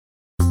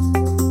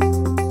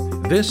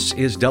This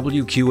is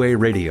WQA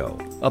Radio,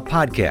 a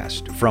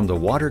podcast from the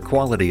Water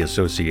Quality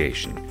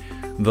Association,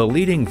 the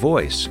leading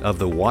voice of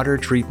the water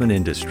treatment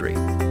industry.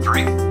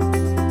 3, 2,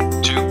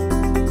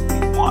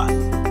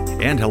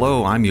 1. And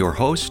hello, I'm your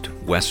host,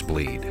 Wes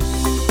Bleed.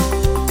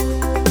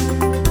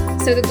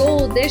 So the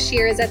goal this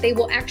year is that they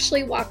will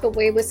actually walk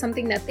away with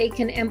something that they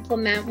can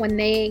implement when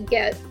they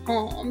get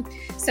home.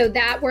 So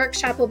that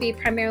workshop will be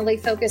primarily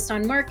focused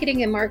on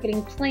marketing and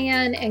marketing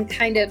plan and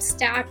kind of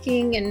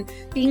stacking and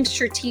being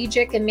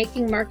strategic and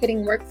making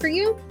marketing work for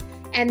you.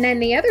 And then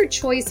the other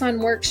choice on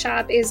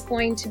workshop is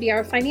going to be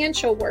our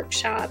financial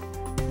workshop.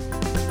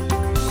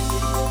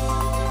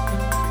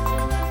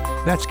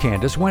 That's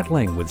Candace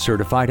Wentling with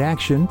Certified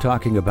Action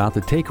talking about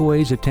the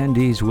takeaways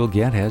attendees will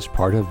get as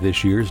part of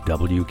this year's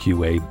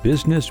WQA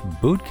Business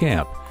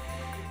Bootcamp.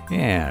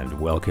 And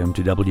welcome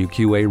to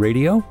WQA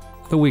Radio,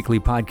 the weekly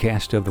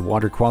podcast of the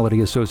Water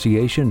Quality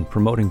Association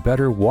promoting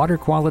better water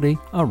quality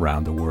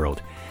around the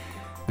world.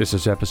 This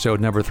is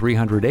episode number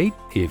 308.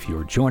 If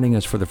you're joining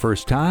us for the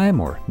first time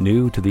or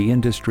new to the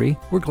industry,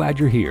 we're glad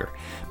you're here.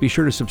 Be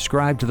sure to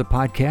subscribe to the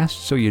podcast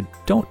so you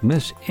don't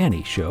miss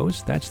any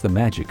shows. That's the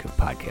magic of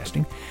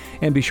podcasting.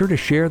 And be sure to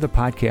share the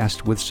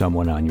podcast with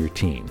someone on your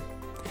team.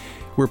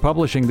 We're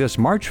publishing this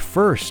March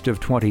 1st of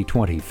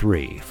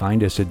 2023.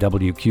 Find us at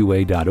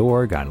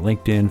WQA.org on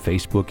LinkedIn,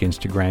 Facebook,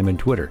 Instagram, and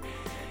Twitter.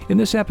 In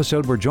this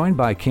episode, we're joined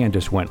by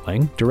Candace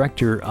Wentling,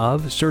 Director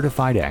of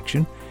Certified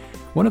Action,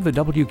 one of the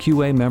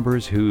WQA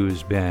members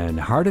who's been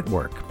hard at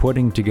work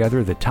putting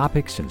together the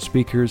topics and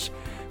speakers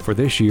for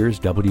this year's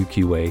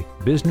WQA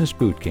Business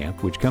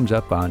Bootcamp, which comes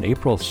up on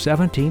April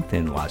 17th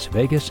in Las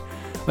Vegas,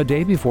 a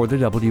day before the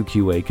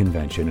WQA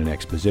Convention and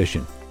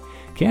Exposition.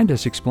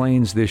 Candace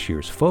explains this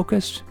year's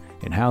focus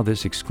and how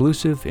this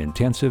exclusive,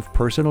 intensive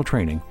personal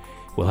training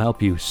will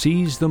help you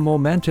seize the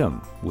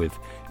momentum with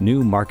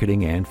new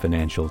marketing and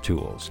financial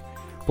tools.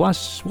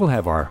 Plus, we'll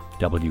have our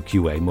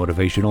WQA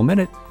Motivational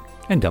Minute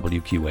and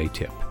WQA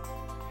Tip.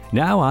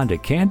 Now on to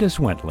Candace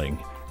Wentling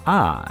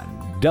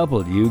on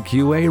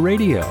WQA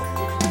Radio.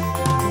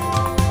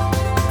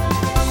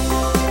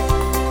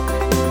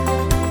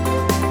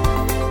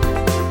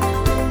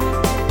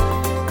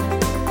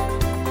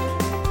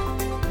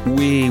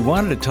 We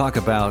wanted to talk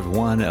about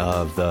one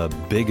of the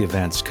big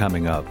events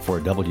coming up for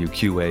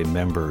WQA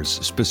members,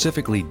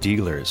 specifically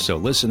dealers. So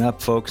listen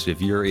up, folks,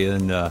 if you're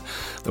in the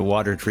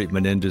water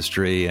treatment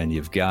industry and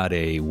you've got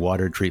a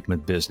water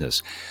treatment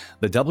business.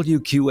 The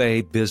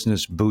WQA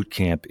Business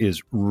Bootcamp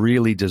is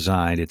really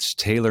designed. It's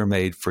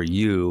tailor-made for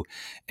you.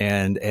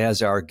 And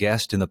as our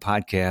guest in the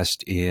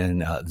podcast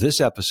in this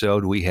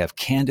episode, we have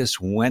Candace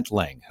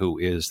Wentling, who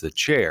is the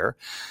chair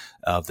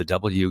of the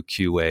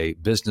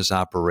WQA Business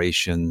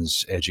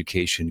Operations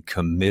Education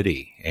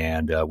Committee.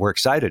 And we're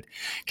excited.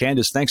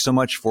 Candace, thanks so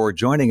much for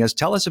joining us.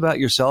 Tell us about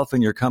yourself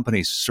and your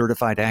company,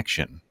 Certified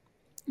Action.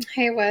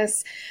 Hey,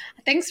 Wes.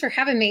 Thanks for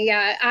having me.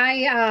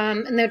 I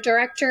am the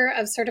director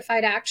of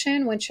Certified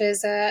Action, which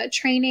is a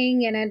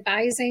training and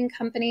advising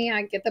company.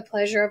 I get the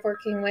pleasure of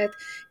working with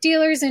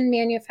dealers and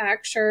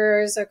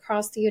manufacturers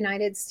across the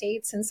United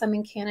States and some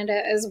in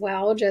Canada as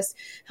well, just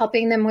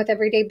helping them with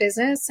everyday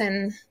business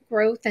and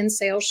growth and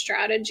sales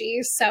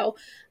strategies. So,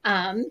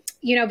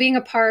 being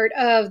a part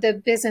of the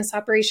Business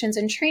Operations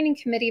and Training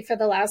Committee for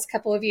the last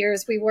couple of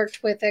years, we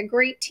worked with a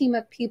great team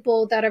of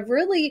people that have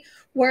really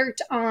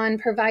worked on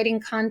providing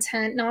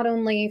content, not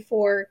only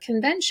for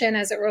convention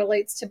as it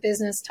relates to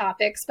business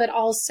topics, but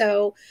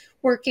also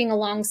working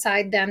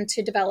alongside them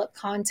to develop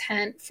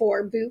content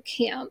for boot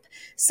camp.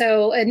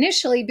 So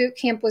initially, boot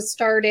camp was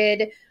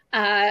started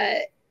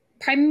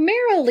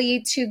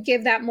primarily to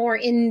give that more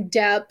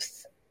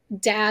in-depth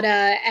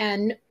data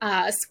and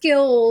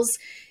skills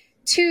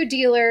to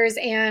dealers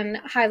and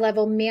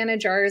high-level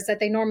managers that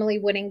they normally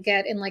wouldn't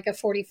get in like a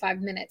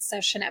 45-minute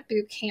session at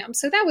boot camp.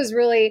 So that was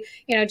really,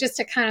 just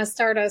to kind of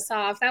start us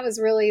off, that was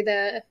really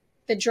the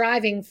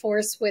driving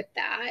force with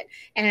that.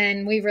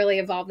 And we've really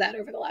evolved that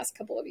over the last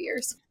couple of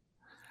years.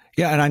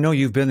 Yeah, and I know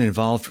you've been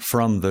involved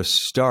from the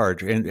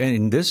start.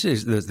 And this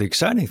is the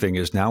exciting thing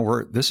is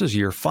now this is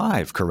year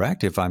 5,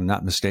 correct? If I'm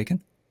not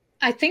mistaken?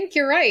 I think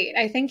you're right.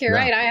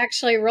 Right. I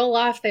actually roll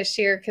off this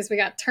year because we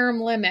got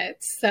term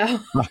limits. So.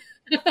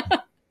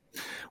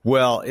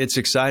 Well, it's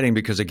exciting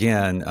because,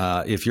 again,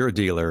 if you're a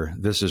dealer,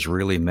 this is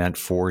really meant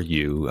for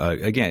you.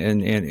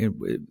 Again,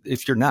 and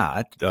if you're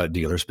not a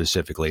dealer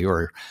specifically,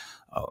 or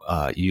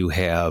you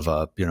have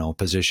a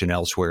position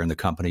elsewhere in the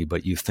company,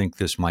 but you think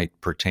this might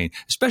pertain,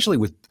 especially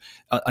with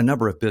a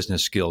number of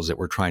business skills that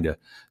we're trying to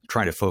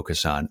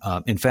focus on.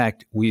 In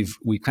fact, we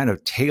kind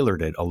of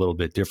tailored it a little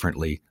bit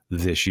differently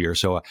this year.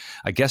 So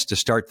I guess to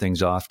start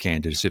things off,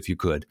 Candace, if you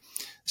could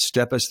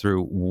step us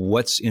through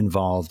what's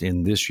involved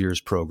in this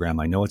year's program.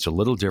 I know it's a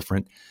little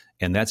different,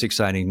 and that's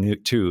exciting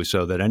too,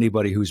 so that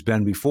anybody who's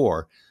been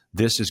before,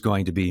 this is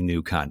going to be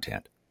new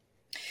content.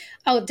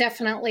 Oh,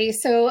 definitely.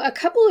 So a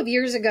couple of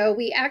years ago,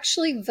 we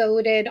actually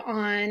voted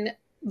on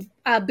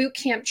boot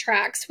camp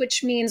tracks,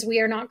 which means we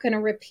are not going to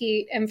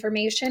repeat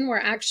information. We're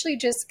actually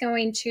just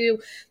going to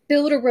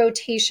build a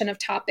rotation of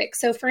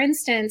topics. So for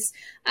instance,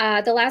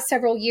 the last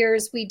several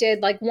years we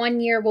did like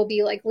 1 year will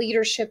be like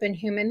leadership and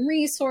human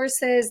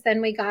resources.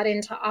 Then we got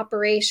into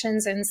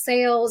operations and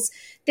sales.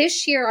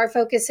 This year, our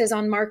focus is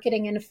on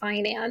marketing and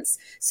finance.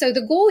 So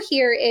the goal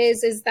here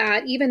is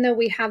that even though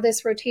we have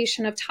this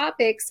rotation of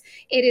topics,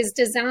 it is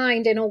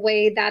designed in a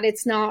way that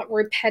it's not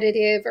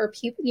repetitive or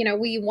people,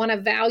 we want to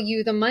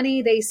value the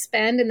money they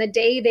spend and the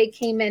day they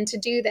came in to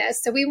do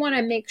this. So we want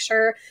to make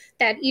sure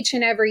that each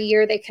and every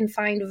year they can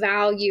find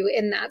value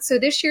in that. So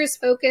this year's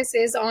focus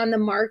is on the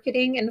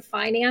marketing and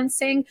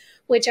financing,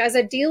 which as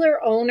a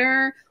dealer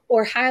owner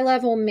or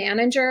high-level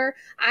manager,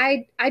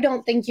 I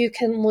don't think you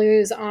can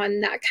lose on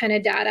that kind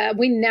of data.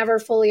 We never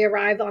fully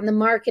arrive on the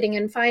marketing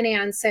and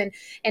finance and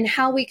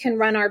how we can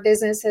run our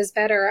businesses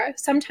better.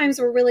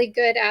 Sometimes we're really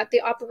good at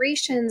the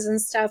operations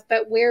and stuff,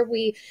 but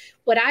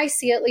what I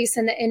see, at least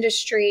in the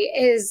industry,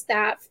 is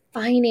that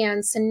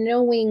finance and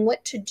knowing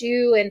what to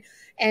do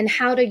and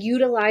how to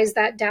utilize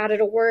that data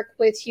to work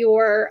with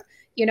your,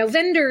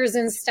 vendors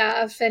and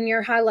stuff and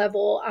your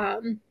high-level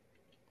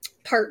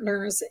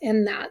partners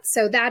in that.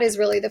 So that is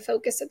really the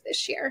focus of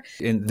this year.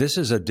 And this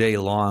is a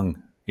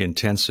day-long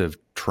intensive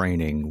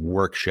training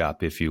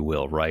workshop, if you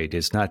will, right?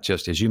 It's not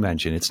just, as you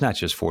mentioned, it's not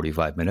just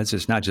 45 minutes.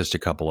 It's not just a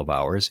couple of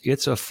hours.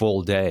 It's a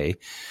full day.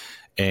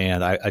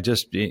 And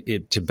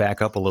to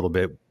back up a little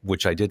bit,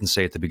 which I didn't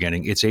say at the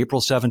beginning, it's April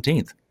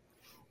 17th.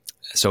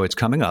 So it's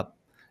coming up.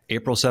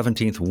 April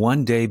 17th,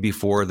 one day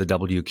before the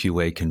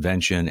WQA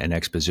convention and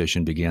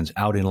exposition begins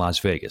out in Las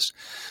Vegas.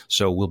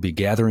 So we'll be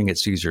gathering at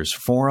Caesars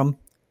Forum,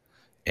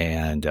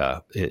 and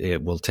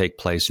it will take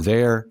place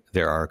there.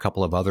 There are a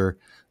couple of other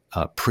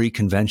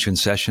pre-convention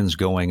sessions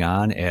going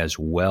on as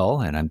well,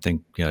 and I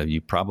think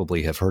you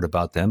probably have heard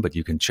about them, but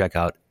you can check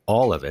out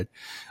all of it,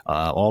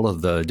 all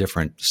of the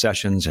different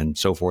sessions and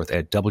so forth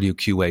at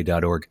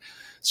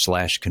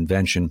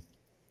wqa.org/convention.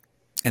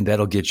 And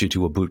that'll get you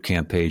to a boot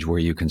camp page where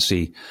you can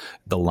see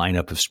the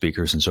lineup of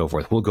speakers and so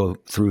forth. We'll go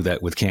through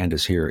that with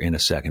Candace here in a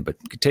second, but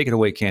take it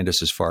away,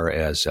 Candace, as far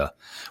as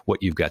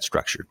what you've got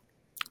structured.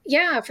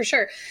 Yeah, for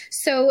sure.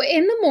 So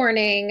in the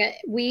morning,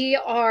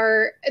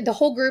 the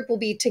whole group will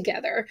be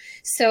together.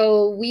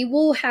 So we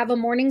will have a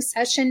morning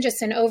session,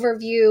 just an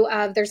overview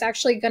of, there's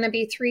actually going to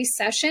be 3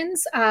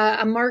 sessions,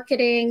 a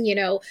marketing,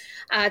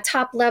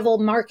 top level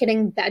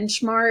marketing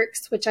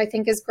benchmarks, which I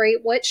think is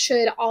great. What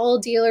should all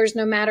dealers,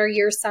 no matter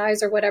your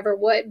size or whatever,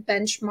 what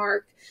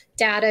benchmark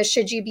data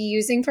should you be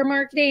using for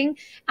marketing?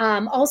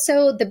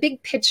 Also, the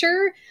big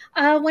picture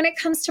when it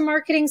comes to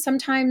marketing.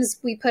 Sometimes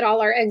we put all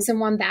our eggs in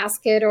one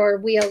basket, or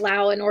we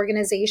allow an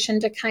organization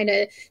to kind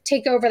of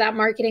take over that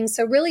marketing.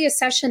 So really a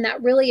session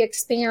that really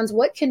expands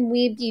what can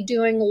we be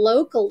doing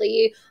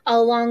locally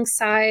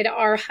alongside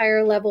our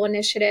higher level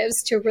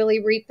initiatives to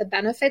really reap the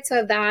benefits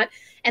of that.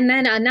 And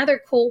then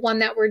another cool one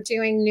that we're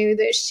doing new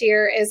this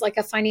year is like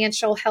a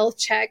financial health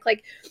check.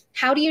 Like,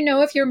 how do you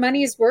know if your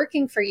money is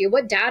working for you?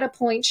 What data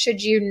points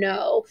should you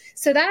know?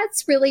 So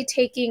that's really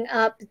taking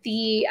up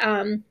the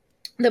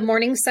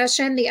morning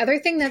session. The other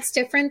thing that's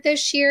different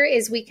this year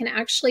is we can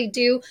actually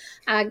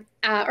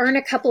earn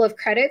a couple of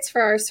credits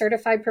for our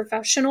certified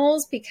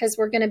professionals, because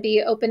we're going to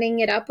be opening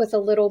it up with a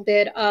little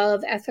bit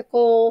of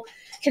ethical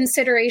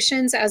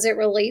considerations as it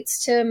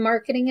relates to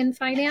marketing and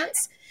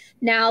finance.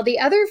 Now, the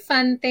other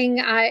fun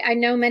thing, I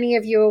know many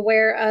of you are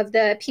aware of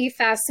the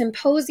PFAS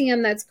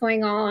symposium that's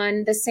going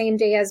on the same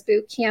day as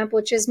boot camp,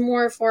 which is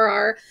more for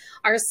our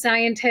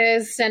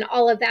scientists and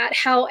all of that.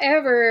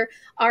 However,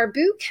 our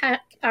boot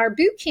camp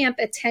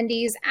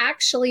attendees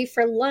actually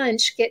for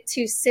lunch get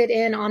to sit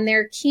in on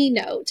their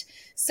keynote.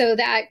 So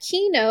that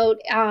keynote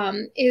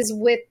is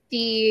with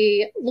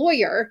the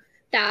lawyer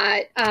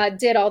that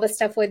did all the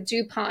stuff with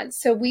DuPont.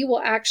 So we will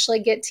actually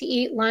get to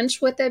eat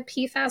lunch with the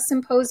PFAS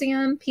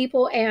symposium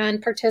people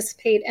and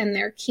participate in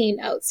their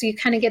keynote. So you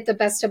kind of get the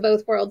best of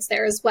both worlds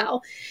there as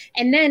well.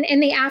 And then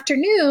in the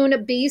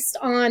afternoon, based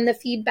on the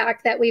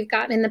feedback that we've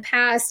gotten in the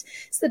past,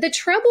 so the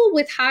trouble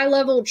with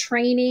high-level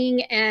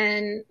training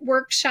and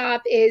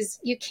workshop is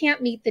you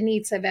can't meet the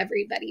needs of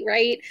everybody,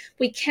 right?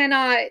 We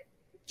cannot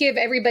give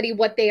everybody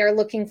what they are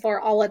looking for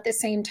all at the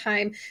same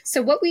time.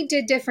 So what we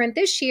did different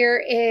this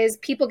year is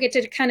people get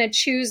to kind of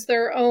choose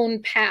their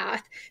own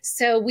path.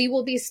 So we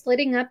will be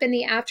splitting up in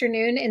the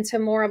afternoon into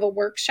more of a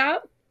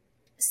workshop.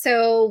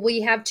 So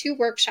we have 2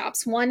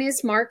 workshops. One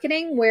is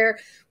marketing, where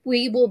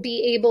we will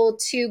be able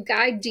to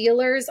guide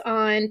dealers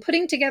on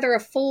putting together a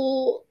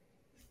full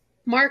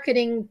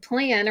marketing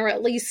plan, or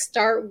at least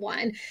start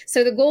one.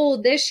 So the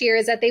goal this year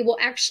is that they will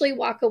actually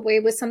walk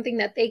away with something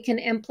that they can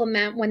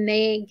implement when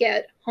they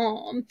get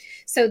home.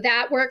 So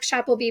that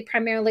workshop will be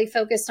primarily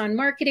focused on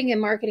marketing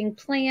and marketing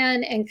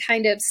plan and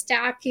kind of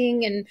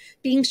stacking and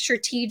being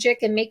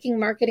strategic and making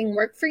marketing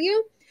work for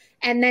you.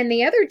 And then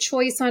the other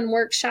choice on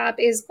workshop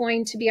is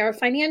going to be our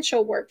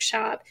financial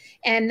workshop.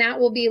 And that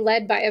will be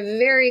led by a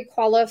very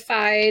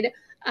qualified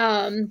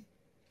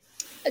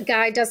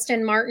guy,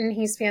 Dustin Martin.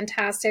 He's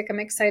fantastic. I'm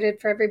excited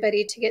for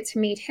everybody to get to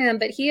meet him,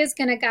 but he is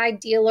going to guide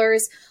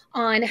dealers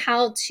on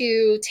how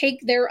to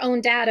take their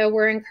own data.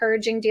 We're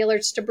encouraging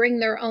dealers to bring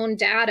their own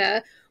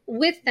data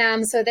with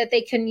them so that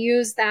they can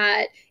use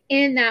that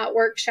in that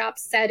workshop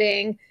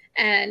setting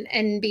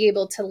and be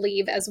able to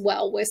leave as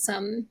well with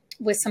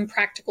some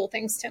practical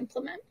things to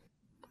implement.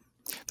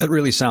 That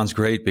really sounds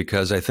great,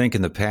 because I think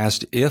in the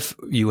past, if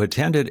you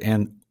attended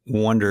and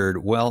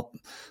wondered, well,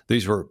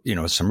 these were,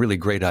 some really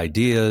great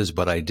ideas,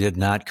 but I did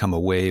not come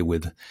away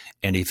with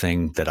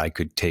anything that I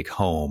could take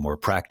home or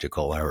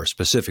practical, or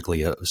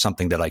specifically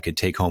something that I could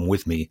take home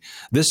with me.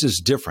 This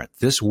is different.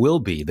 This will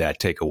be that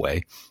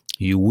takeaway.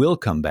 You will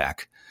come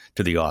back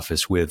to the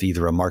office with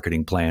either a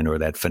marketing plan or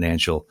that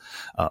financial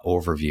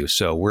overview.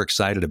 So we're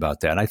excited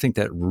about that. I think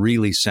that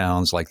really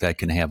sounds like that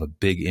can have a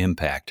big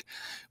impact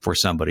for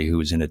somebody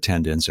who's in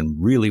attendance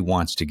and really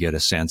wants to get a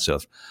sense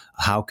of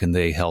how can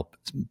they help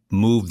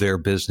move their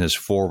business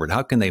forward?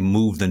 How can they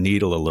move the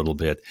needle a little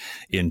bit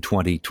in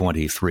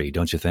 2023,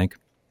 don't you think?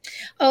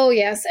 Oh,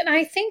 yes. And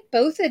I think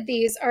both of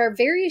these are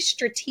very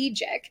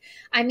strategic.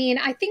 I mean,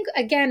 I think,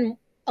 again,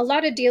 a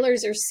lot of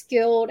dealers are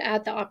skilled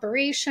at the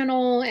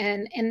operational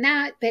and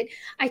that, but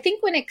I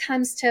think when it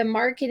comes to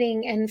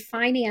marketing and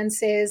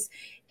finances,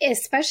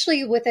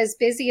 especially with as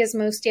busy as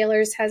most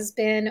dealers has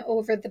been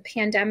over the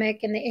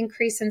pandemic and the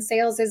increase in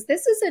sales,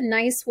 this is a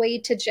nice way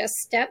to just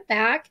step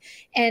back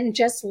and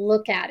just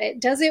look at it.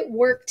 Does it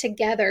work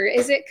together?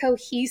 Is it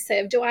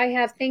cohesive? Do I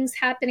have things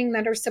happening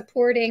that are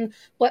supporting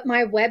what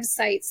my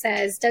website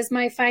says? Does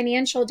my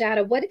financial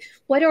data, what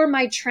are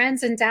my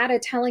trends and data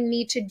telling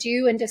me to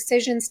do and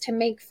decisions to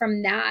make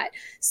from that?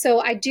 So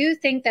I do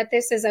think that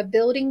this is a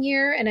building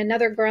year and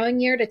another growing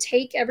year to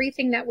take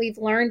everything that we've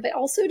learned, but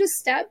also to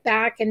step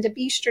back and to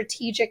be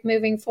strategic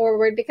moving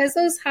forward, because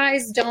those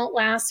highs don't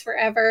last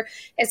forever,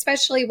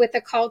 especially with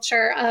the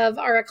culture of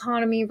our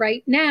economy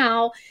right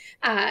now.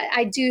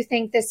 I do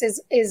think this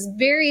is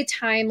very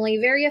timely,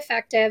 very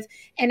effective.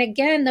 And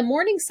again, the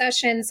morning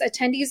sessions,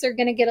 attendees are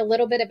going to get a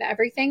little bit of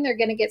everything. They're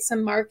going to get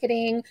some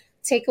marketing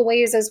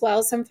takeaways as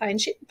well, some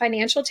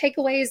financial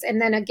takeaways,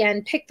 and then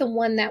again, pick the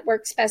one that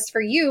works best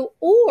for you.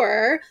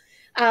 Or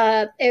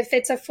if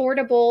it's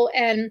affordable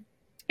and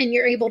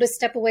you're able to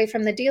step away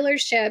from the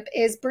dealership,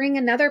 is bring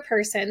another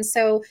person.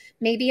 So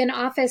maybe an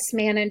office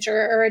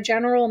manager or a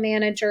general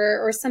manager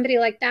or somebody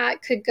like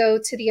that could go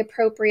to the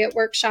appropriate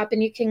workshop,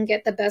 and you can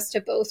get the best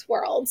of both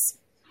worlds.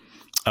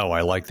 Oh,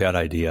 I like that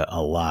idea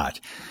a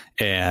lot.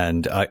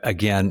 And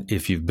again,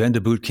 if you've been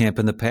to boot camp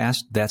in the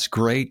past, that's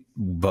great,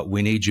 but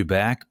we need you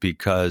back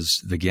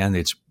because, again,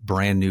 it's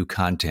brand new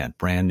content,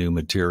 brand new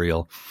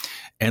material.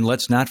 And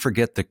let's not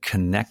forget the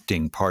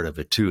connecting part of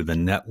it too, the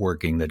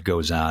networking that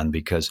goes on,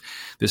 because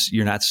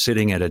you're not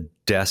sitting at a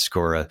desk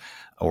or a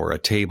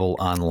table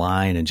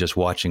online and just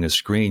watching a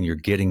screen. You're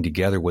getting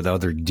together with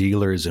other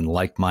dealers and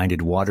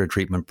like-minded water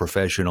treatment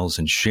professionals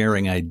and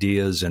sharing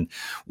ideas and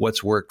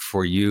what's worked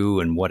for you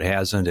and what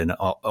hasn't, and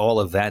all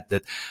of that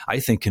I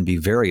think can be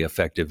very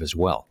effective as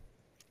well.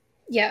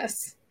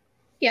 Yes,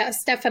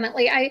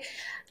 definitely.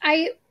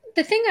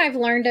 The thing I've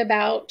learned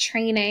about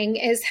training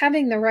is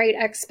having the right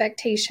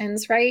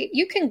expectations, right?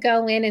 You can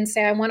go in and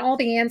say, I want all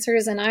the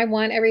answers and I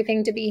want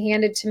everything to be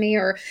handed to me,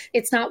 or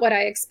it's not what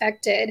I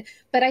expected.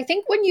 But I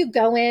think when you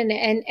go in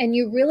and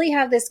you really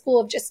have this goal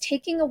of just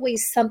taking away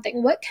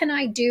something, what can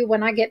I do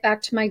when I get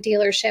back to my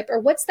dealership? Or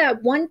what's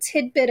that one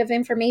tidbit of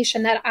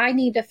information that I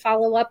need to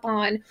follow up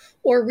on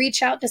or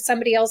reach out to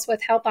somebody else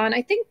with help on?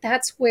 I think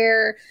that's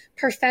where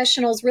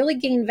professionals really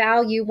gain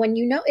value, when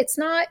you know it's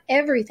not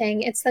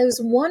everything. It's those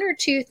one or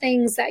two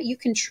things that you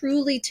can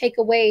truly take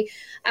away.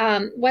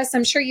 Wes,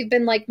 I'm sure you've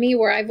been like me,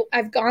 where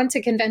I've gone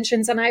to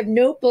conventions and I have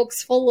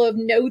notebooks full of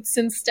notes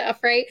and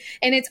stuff, right?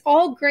 And it's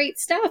all great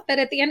stuff, but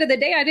at the end of the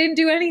day, I didn't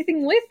do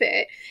anything with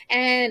it.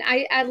 And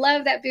I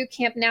love that boot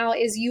camp now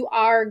is you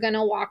are going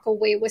to walk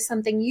away with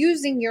something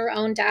using your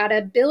own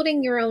data,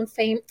 building your own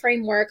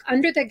framework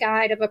under the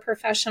guide of a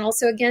professional.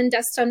 So again,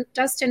 Dustin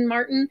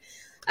Martin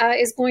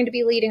is going to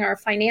be leading our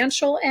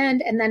financial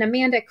end. And then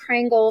Amanda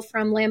Krangle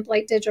from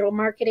Lamplight Digital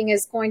Marketing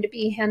is going to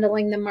be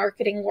handling the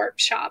marketing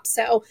workshop.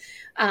 So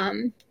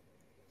I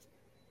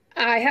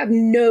have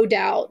no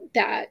doubt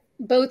that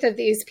both of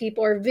these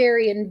people are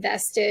very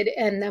invested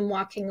in them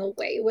walking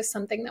away with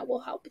something that will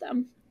help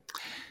them.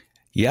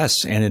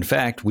 Yes. And in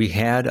fact, we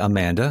had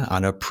Amanda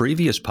on a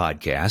previous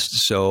podcast.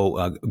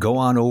 So go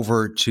on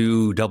over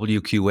to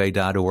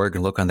WQA.org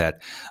and look on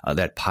that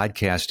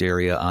podcast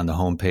area on the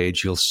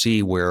homepage. You'll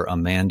see where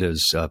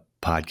Amanda's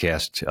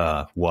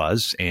podcast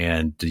was,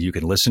 and you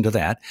can listen to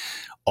that.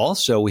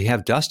 Also, we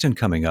have Dustin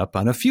coming up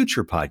on a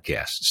future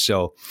podcast.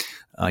 So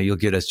you'll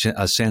get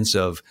a sense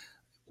of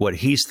what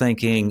he's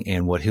thinking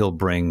and what he'll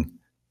bring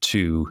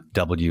to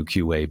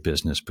WQA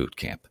Business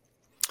Bootcamp.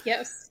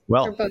 Yes.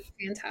 Well, they're both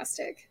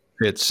fantastic.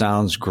 It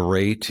sounds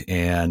great.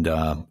 And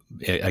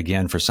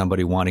again, for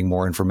somebody wanting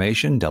more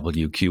information,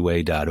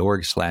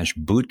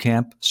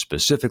 WQA.org/bootcamp,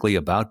 specifically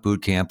about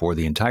bootcamp or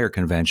the entire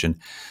convention,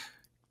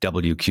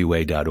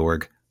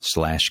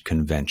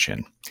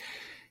 WQA.org/convention.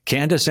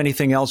 Candace,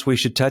 anything else we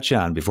should touch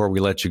on before we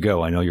let you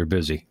go? I know you're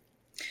busy.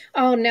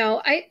 Oh,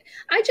 no. I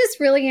just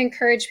really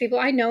encourage people.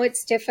 I know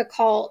it's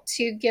difficult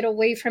to get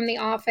away from the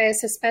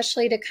office,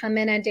 especially to come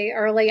in a day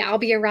early. I'll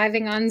be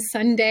arriving on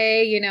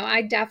Sunday.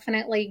 I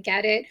definitely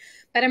get it.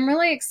 But I'm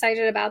really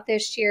excited about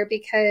this year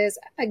because,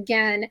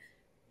 again,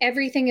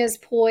 everything is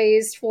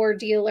poised for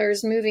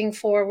dealers moving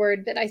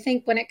forward. But I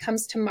think when it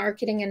comes to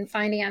marketing and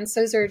finance,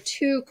 those are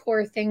two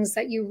core things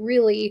that you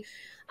really,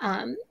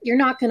 you're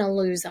not going to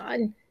lose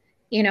on.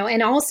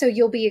 And also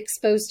you'll be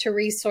exposed to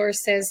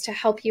resources to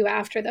help you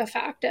after the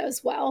fact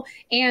as well.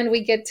 And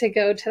we get to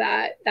go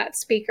to that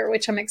speaker,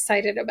 which I'm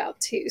excited about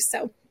too.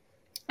 So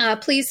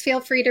please feel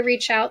free to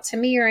reach out to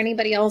me or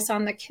anybody else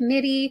on the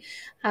committee.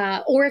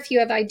 Or if you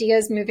have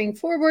ideas moving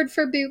forward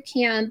for boot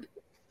camp,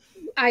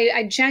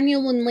 I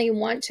genuinely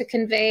want to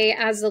convey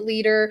as a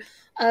leader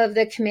of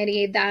the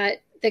committee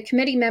that the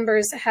committee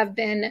members have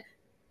been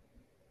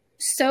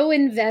so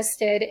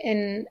invested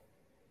in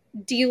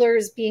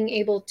dealers being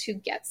able to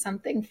get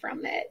something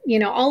from it.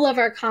 All of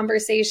our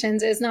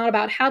conversations is not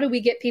about how do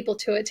we get people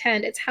to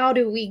attend, it's how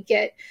do we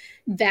get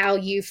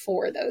value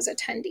for those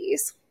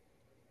attendees.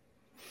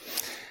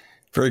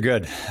 Very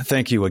good.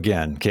 Thank you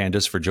again,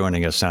 Candace, for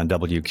joining us on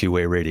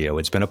WQA Radio.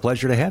 It's been a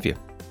pleasure to have you.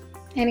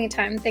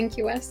 Anytime. Thank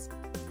you, Wes.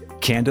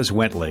 Candace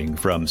Wentling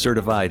from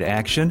Certified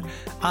Action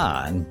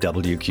on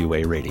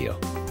WQA Radio.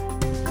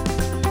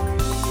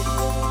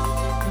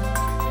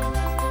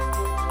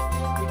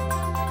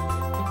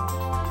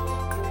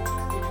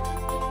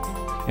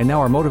 And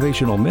now our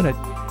motivational minute.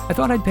 I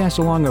thought I'd pass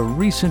along a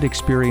recent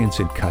experience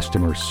in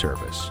customer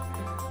service.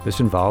 This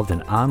involved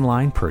an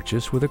online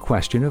purchase with a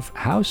question of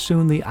how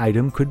soon the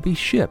item could be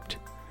shipped.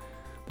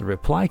 The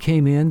reply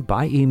came in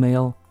by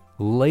email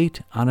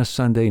late on a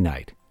Sunday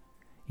night.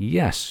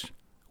 Yes,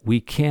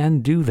 we can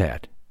do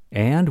that,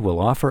 and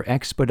we'll offer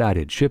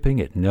expedited shipping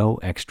at no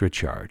extra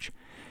charge.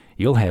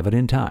 You'll have it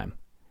in time.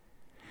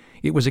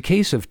 It was a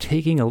case of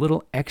taking a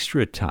little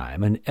extra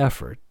time and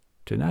effort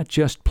to not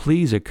just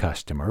please a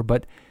customer,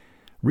 but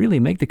really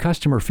make the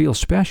customer feel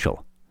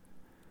special.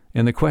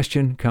 And the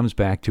question comes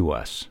back to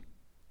us.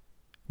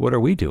 What are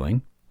we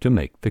doing to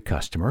make the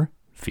customer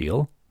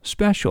feel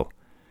special?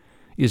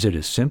 Is it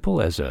as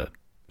simple as a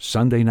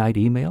Sunday night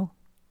email?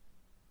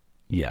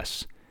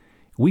 Yes,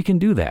 we can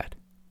do that.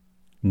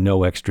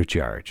 No extra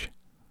charge.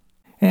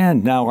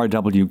 And now our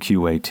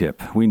WQA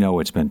tip. We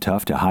know it's been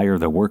tough to hire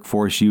the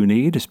workforce you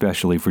need,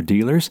 especially for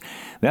dealers.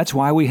 That's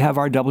why we have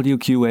our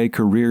WQA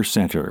Career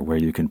Center, where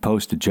you can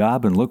post a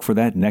job and look for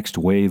that next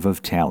wave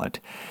of talent.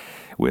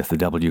 With the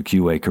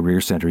WQA Career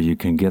Center, you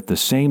can get the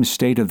same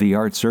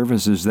state-of-the-art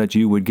services that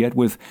you would get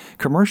with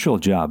commercial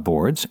job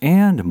boards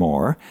and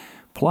more.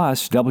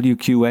 Plus,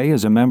 WQA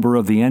is a member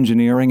of the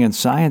Engineering and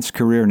Science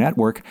Career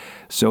Network,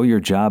 so your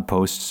job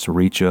posts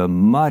reach a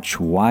much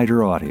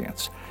wider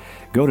audience.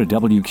 Go to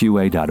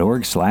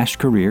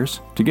WQA.org/careers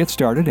to get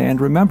started, and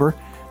remember,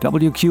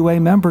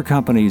 WQA member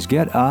companies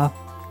get a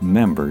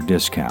member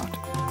discount.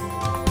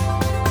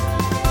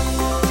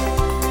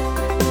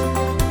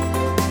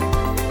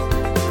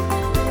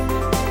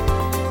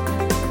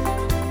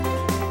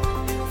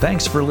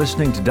 Thanks for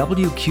listening to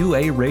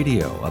WQA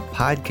Radio, a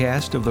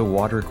podcast of the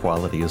Water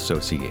Quality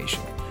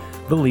Association,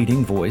 the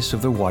leading voice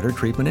of the water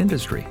treatment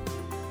industry.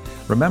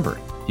 Remember,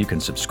 you can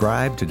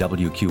subscribe to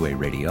WQA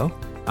Radio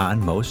on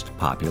most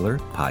popular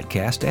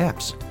podcast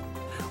apps.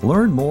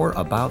 Learn more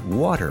about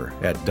water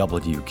at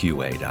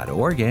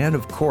WQA.org, and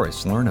of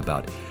course, learn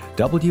about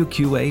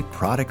WQA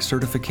product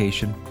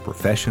certification,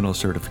 professional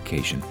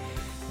certification,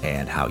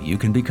 and how you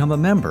can become a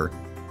member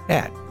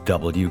at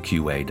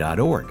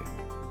WQA.org.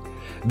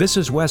 This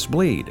is Wes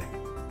Bleed.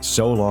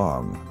 So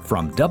long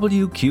from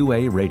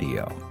WQA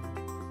Radio.